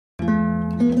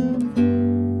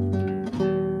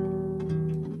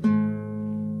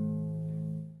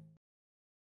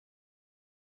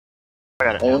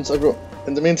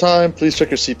In the meantime, please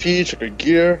check your CP, check your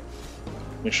gear,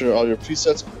 make sure all your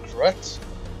presets are correct.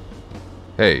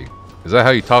 Hey, is that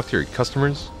how you talk to your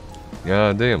customers?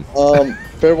 God damn.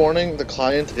 Fair warning, the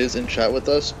client is in chat with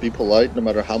us. Be polite, no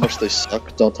matter how much they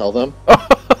suck, don't tell them.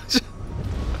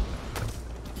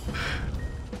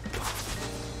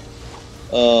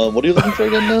 What are you looking for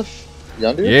again, Neff?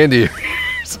 Yandir? Yandir.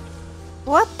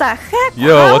 What the heck?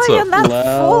 Yo, how what's are up? you not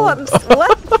phoned?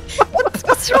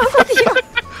 What's wrong with you?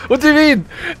 What do you mean?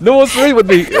 No one's playing with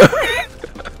me.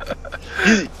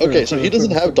 Okay, so he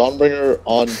doesn't have Dawnbringer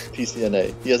on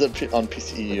PCNA. He has it on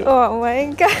PCEU. Oh my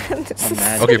god.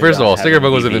 Okay, first of all, Sticker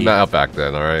Bug wasn't even that out back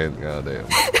then, alright? God damn.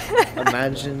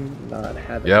 Imagine not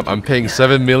having. Yep, I'm paying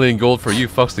 7 million gold for you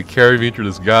fucks to carry me through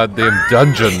this goddamn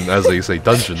dungeon, as they say,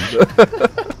 dungeon.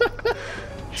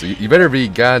 So you better be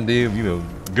goddamn, you know,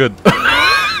 good. Look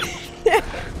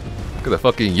at the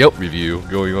fucking Yelp review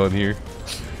going on here.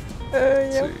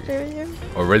 Yep, review.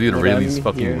 Already the Rayleigh's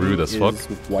fucking rude as fuck.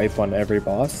 Wipe on every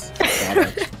boss.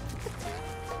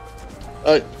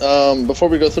 Alright, before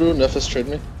we go through, Nephis, trade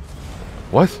me.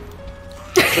 What?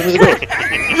 Trade me the gold.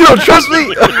 You don't trust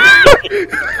me?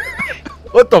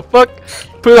 What the fuck?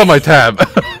 Put it on my tab.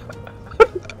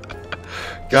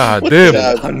 God damn.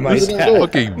 On my tab.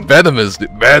 Fucking venomous,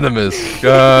 dude. Venomous.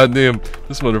 God damn.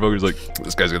 This motherfucker's like,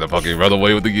 this guy's gonna fucking run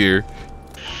away with the gear.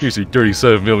 Here's your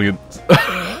 37 million.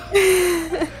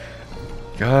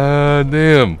 God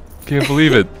damn. Can't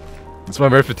believe it. Is my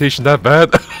reputation that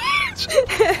bad?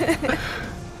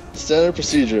 Standard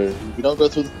procedure. You don't go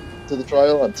through to the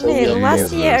trial until Hey, we have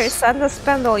last year Santa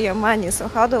spent all your money, so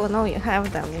how do we know you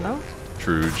have them, you know?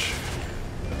 Truge.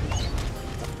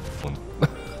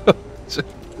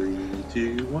 3,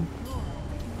 2, 1.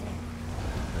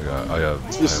 I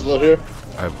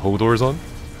have Hodors on.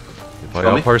 If I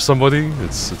outparse somebody,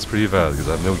 it's pretty bad because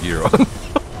I have no gear on.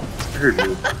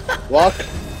 Walk.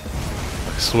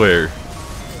 I swear.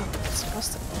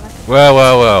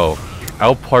 Well.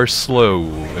 Outparse slow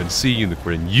and see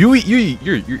unicorn. You're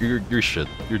shit.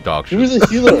 You're dog shit. You're the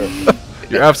healer.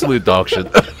 You're absolute dog shit.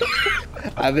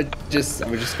 I would just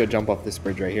go jump off this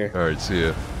bridge right here. Alright, see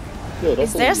ya. Yo,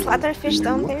 Is there slaughterfish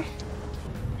down there?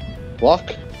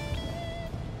 Walk.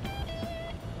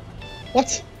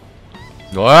 What?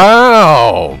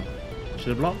 Wow! Should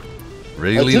have blocked.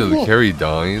 Rayleigh to the carry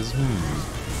dies.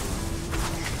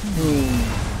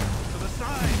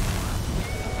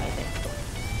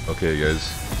 Okay, guys.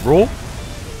 Roll.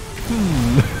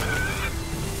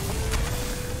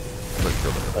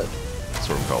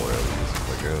 Sort of color at least.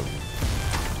 Like, I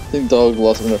think dog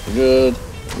lost enough for good.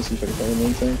 Let's see if I can find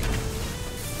anything.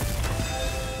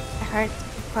 I heard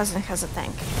Cousin has a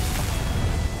tank.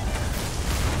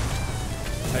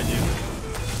 I do.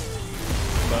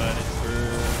 But it's for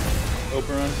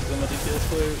open runs because I'm a DPS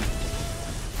player.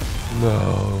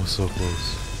 no, so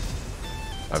close.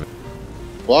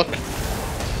 Walk.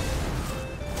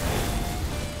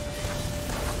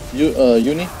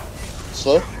 Uni.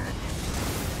 Slow.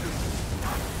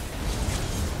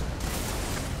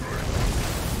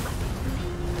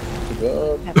 Good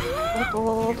job.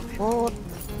 Gold.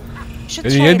 Should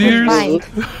Any trade and ideas? bind.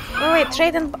 Wait,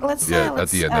 trade and let's Yeah, at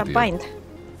the end, bind.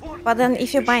 But then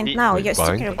if you bind now, your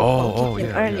Bind? sticker Oh, will kick in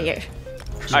yeah, earlier.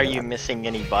 Are you missing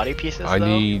any body pieces? I though?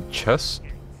 need chest,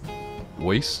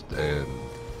 waist, and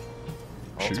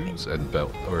shoes and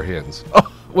belt or hands. Oh,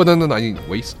 well, no, I need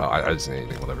waist. Oh, I just need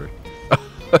anything, whatever.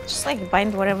 Just like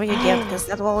bind whatever you get, because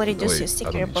that will reduce your I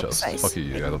sticker don't need book chest. size. Fuck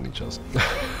you, I don't need chest.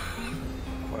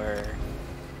 Where?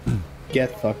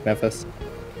 Get fucked, Memphis.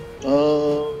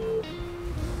 Oh.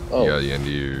 Yeah, the end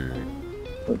you.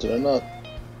 What did I not?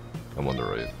 I'm on the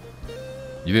right.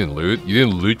 You didn't loot? You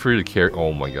didn't loot for you to carry?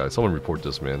 Oh my god, someone report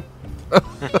this, man.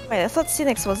 Wait, I thought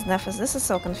Ce-Nex was Nephis. This is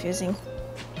so confusing.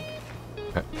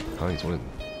 How he's winning?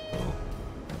 Oh.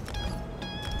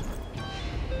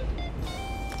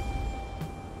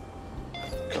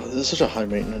 God, this is such a high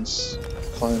maintenance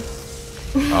climb.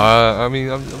 I mean,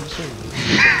 I'm saying.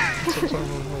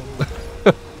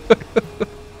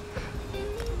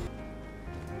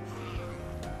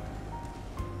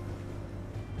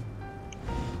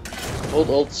 Hold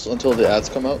ults until the ads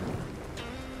come out.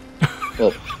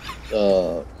 Well,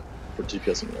 for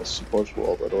DPS and supports will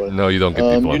all right away. No, you don't get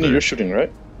people Uni, under. you're shooting, right?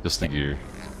 Just the gear.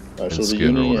 Alright, And so the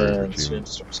skin Uni or and achievement.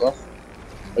 starts off.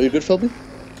 Are you good, Philby?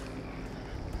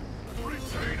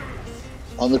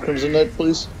 On the Crimson Knight,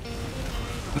 please.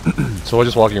 So I'm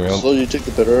just walking around So you take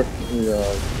the bitter,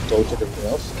 don't take everything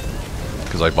else.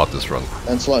 because I bought this run.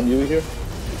 Ancelot and Yui here.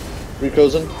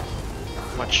 Ricozen.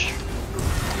 Much.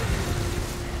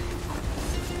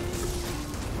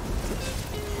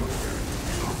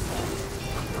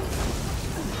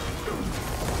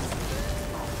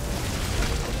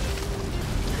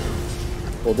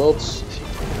 Full belts.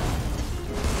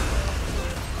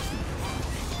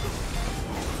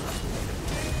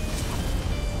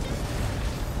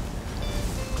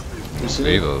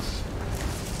 Save us.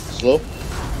 Slow.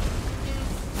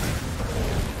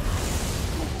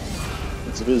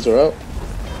 Its abilities are out.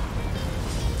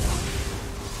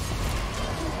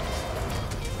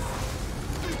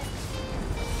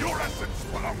 Your essence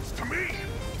belongs to me.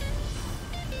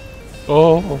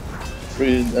 Oh.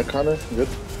 Free Arcana, good.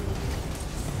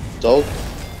 Dog.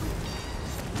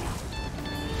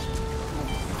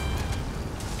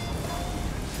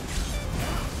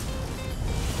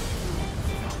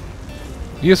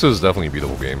 ESO is definitely a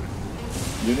beatable game.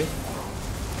 Uni.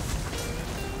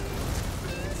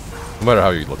 No matter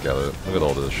how you look at it. Look at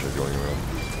all this shit going around.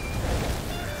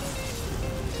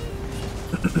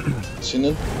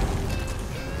 Sinin.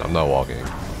 I'm not walking.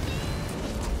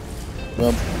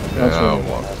 No. Yeah, I'm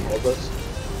walking.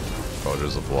 Oh,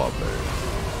 there's a blob there.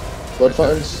 Blood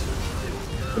fountains.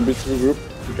 Can be through group.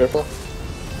 Be careful.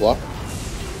 Block.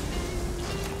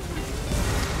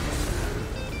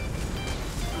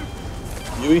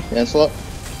 Yui, Ancelot.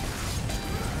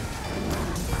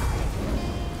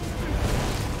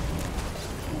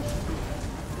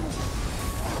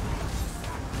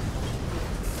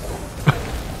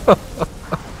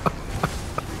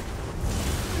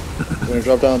 We're gonna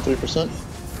drop down 3%.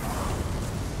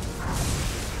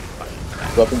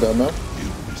 Dropping down now.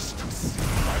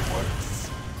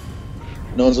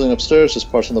 No one's going upstairs,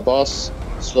 just parsing the boss.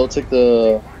 Slow, take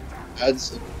the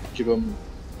ads and keep them,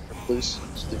 please.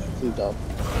 Stay completely down.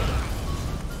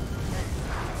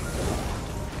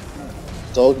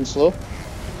 Dog and slow. The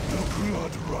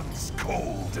blood runs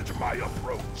cold at my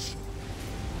approach.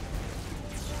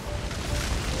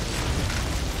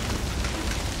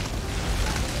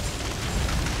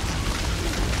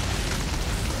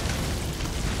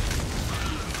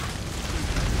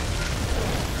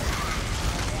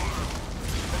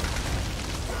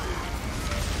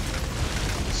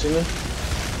 Singen.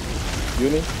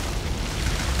 Uni.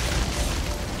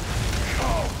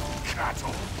 Cow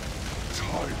cattle.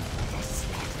 Time for the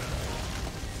slaughter.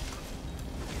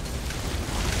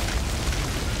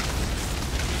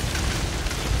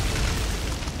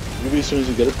 Maybe as soon as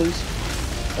you get it, please.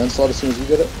 And slot as soon as you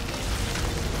get it.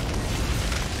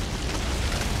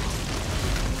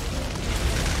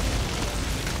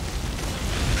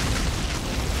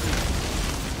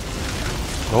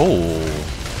 Oh.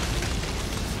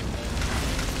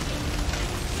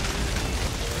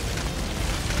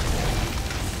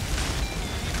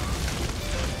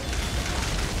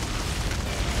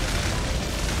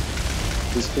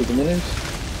 Please clear the minions.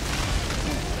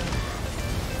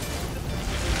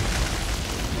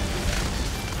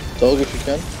 Dog if you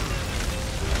can.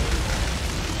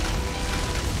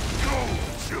 Go,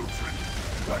 children,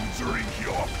 and drink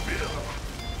your fill.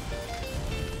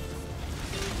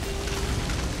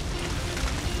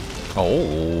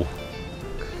 Oh.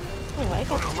 Oh, I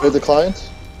got Trade the client.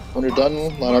 When you're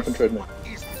done, line up and trade me.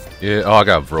 Yeah, oh, I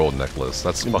got a Vrol necklace.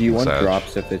 That's Do fucking you want sad.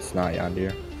 drops if it's not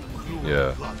Yondir?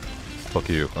 Yeah. Fuck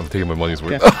you. I'm taking my money's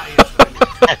worth.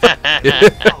 Yeah.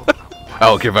 I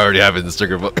don't care if I already have it in the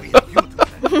sticker book.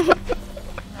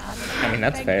 I mean,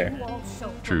 that's fair.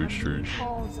 True.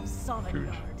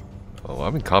 Oh,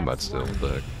 I'm in combat still. What the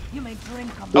heck?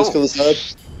 Please kill this head.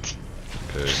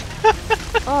 Okay.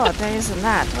 Oh, there is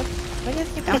that. Where did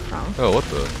he come from? Oh, what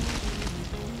the?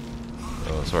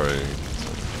 Oh, sorry.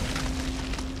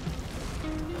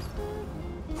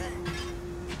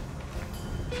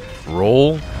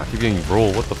 Roll? I keep getting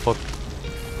roll. What the fuck?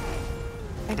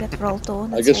 I got roll too.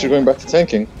 I guess you're going back to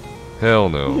tanking. Hell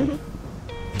no.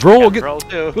 Roll, get Roll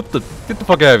too. get the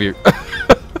fuck out of here.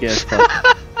 Yes,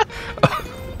 fuck.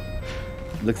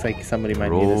 Looks like somebody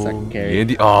might need a second carry.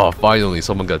 Andy, oh, finally,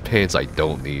 someone got pants I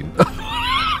don't need.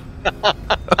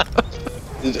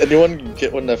 Did anyone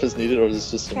get one if it's needed, or is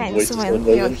this just some Kind of wasted smell one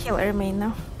your legend? healer main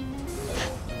now.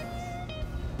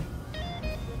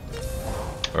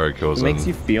 Alright, It Kozan. makes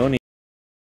you feel